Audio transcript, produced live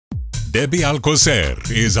Debbie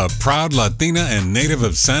Alcocer is a proud Latina and native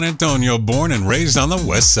of San Antonio, born and raised on the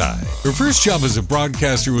West Side. Her first job as a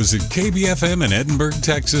broadcaster was at KBFM in Edinburgh,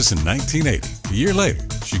 Texas in 1980. A year later,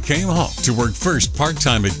 she came home to work first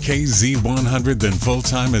part-time at KZ100, then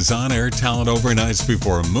full-time as on-air talent overnights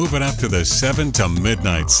before moving up to the 7 to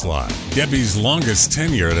midnight slot. Debbie's longest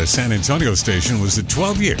tenure at a San Antonio station was at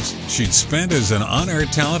 12 years. She'd spent as an on-air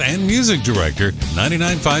talent and music director at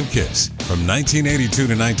 99.5 KISS from 1982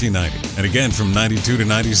 to 1990, and again from 92 to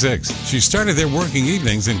 96. She started there working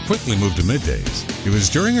evenings and quickly moved to middays. It was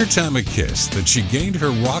during her time at KISS that she gained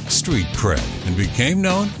her rock street cred and became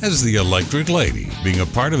known as the Electric Lady. Being a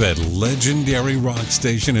part of that legendary rock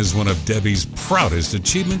station is one of Debbie's proudest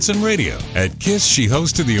achievements in radio. At KISS, she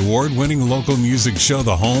hosted the award-winning local music show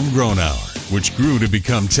The Homegrown Hour, which grew to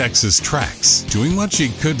become Texas Tracks, doing what she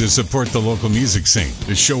could to support the local music scene.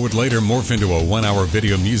 The show would later morph into a one-hour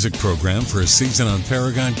video music program for a season on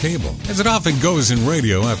Paragon Cable, as it often goes in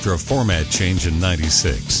radio after a format change in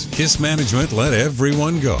 '96. KISS management let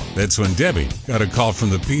everyone go. That's when Debbie got a call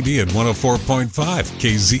from the PD at 104.5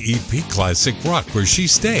 KZEP Classic Rock, where she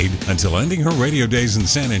stayed until ending her radio days in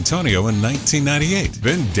San Antonio in 1998.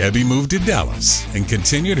 Then Debbie moved to Dallas and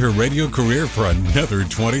continued her radio career for another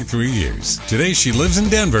 23 years. Today she lives in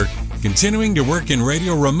Denver, continuing to work in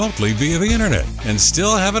radio remotely via the internet and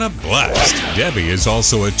still having a blast. Debbie is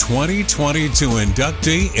also a 2022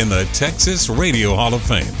 inductee in the Texas Radio Hall of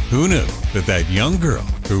Fame. Who knew that young girl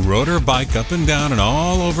who rode her bike up and down and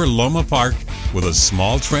all over Loma Park with a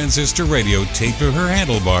small transistor radio taped to her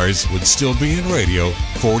handlebars would still be in radio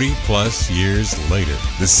 40 plus years later?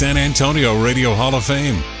 The San Antonio Radio Hall of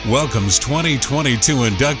Fame welcomes 2022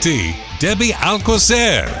 inductee Debbie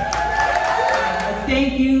Alcocer.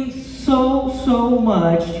 Thank you so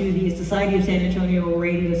much to the Society of San Antonio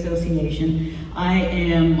Radio Association. I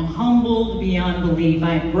am humbled beyond belief.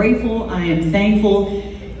 I am grateful. I am thankful.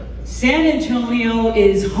 San Antonio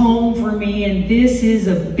is home for me, and this is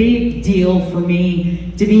a big deal for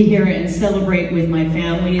me to be here and celebrate with my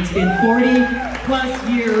family. It's been 40 plus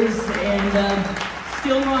years and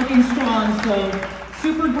still rocking strong, so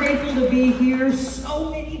super grateful to be here.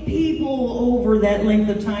 So many people over that length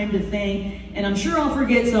of time to thank, and I'm sure I'll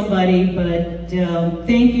forget somebody, but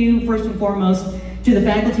thank you first and foremost to the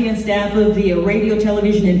faculty and staff of the Radio,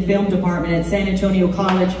 Television, and Film Department at San Antonio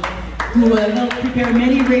College, who helped prepare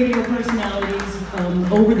many radio personalities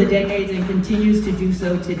over the decades and continues to do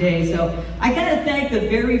so today. So I gotta thank the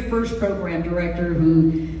very first program director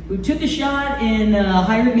who took a shot and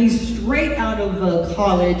hired me straight out of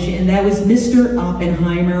college, and that was Mr.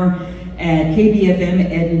 Oppenheimer at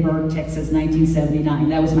KBFM Edinburgh, Texas, 1979.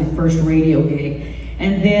 That was my first radio gig.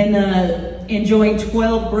 And then enjoying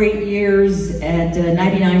 12 great years at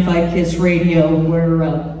 99.5 KISS Radio,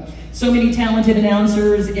 where so many talented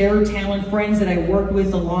announcers, air talent friends that I worked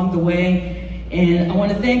with along the way. And I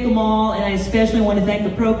want to thank them all, and I especially want to thank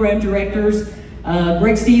the program directors,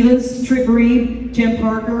 Greg Stevens, Trick Reed, Tim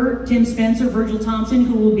Parker, Tim Spencer, Virgil Thompson,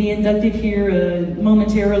 who will be inducted here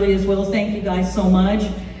momentarily as well. Thank you guys so much.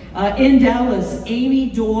 In Dallas, Amy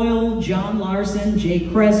Doyle, John Larson, Jay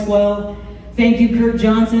Cresswell. Thank you, Kurt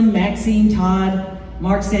Johnson, Maxine Todd,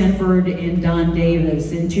 Mark Sanford, and Don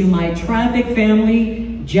Davis. And to my traffic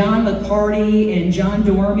family, John McCarty and John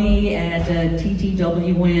Dormy at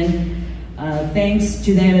TTWN. Thanks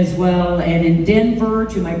to them as well. And in Denver,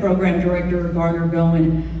 to my program director, Garner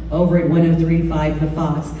Goen, over at 103.5 The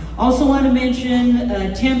Fox. Also want to mention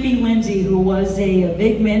Tempe Lindsay, who was a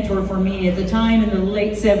big mentor for me at the time in the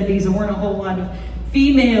late 70s. There weren't a whole lot of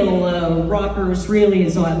female rockers, really,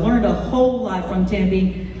 and so I learned a whole lot from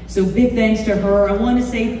Tempe. So big thanks to her. I want to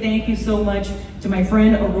say thank you so much to my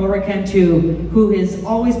friend Aurora Cantu, who has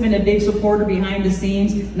always been a big supporter behind the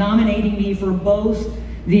scenes, nominating me for both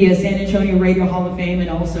the San Antonio Radio Hall of Fame and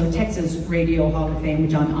also Texas Radio Hall of Fame,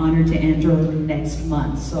 which I'm honored to enter next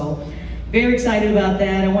month. So very excited about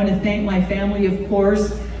that. I want to thank my family, of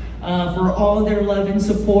course, for all their love and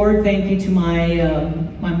support. Thank you to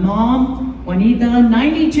my mom, Juanita,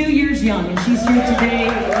 92 years young, and she's here today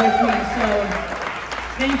with me. So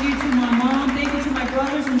thank you to my mom. Thank you to my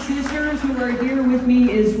brothers and sisters who are here with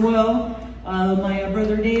me as well. My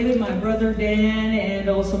brother David, my brother Dan, and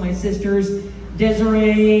also my sisters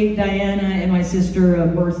Desiree, Diana, and my sister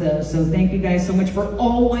Bertha. So thank you guys so much for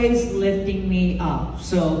always lifting me up.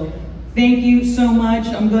 So thank you so much.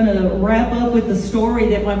 I'm going to wrap up with the story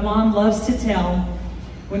that my mom loves to tell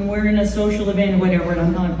when we're in a social event or whatever. And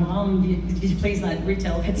I'm like, Mom, could you please not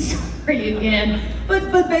retell that story again?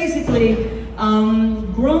 But basically,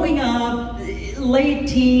 growing up, late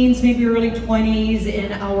teens, maybe early 20s,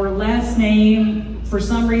 and our last name, for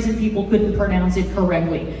some reason, people couldn't pronounce it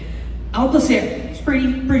correctly. Alcocer. It's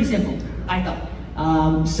pretty simple, I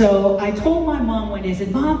thought. So I told my mom one day, I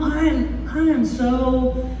said, Mom, I am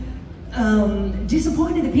so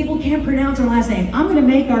disappointed that people can't pronounce our last name. I'm gonna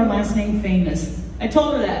make our last name famous. I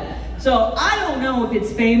told her that. So I don't know if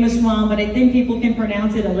it's famous, Mom, but I think people can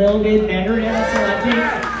pronounce it a little bit better now, so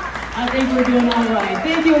I think we're doing all right.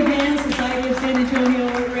 Thank you again, Society of San Antonio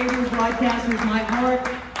Radio Broadcasters. My heart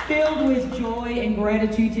filled with joy and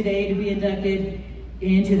gratitude today to be inducted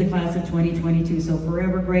into the class of 2022. So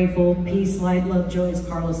forever grateful, peace, light, love, joy, as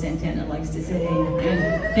Carlos Santana likes to say.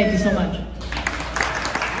 And thank you so much.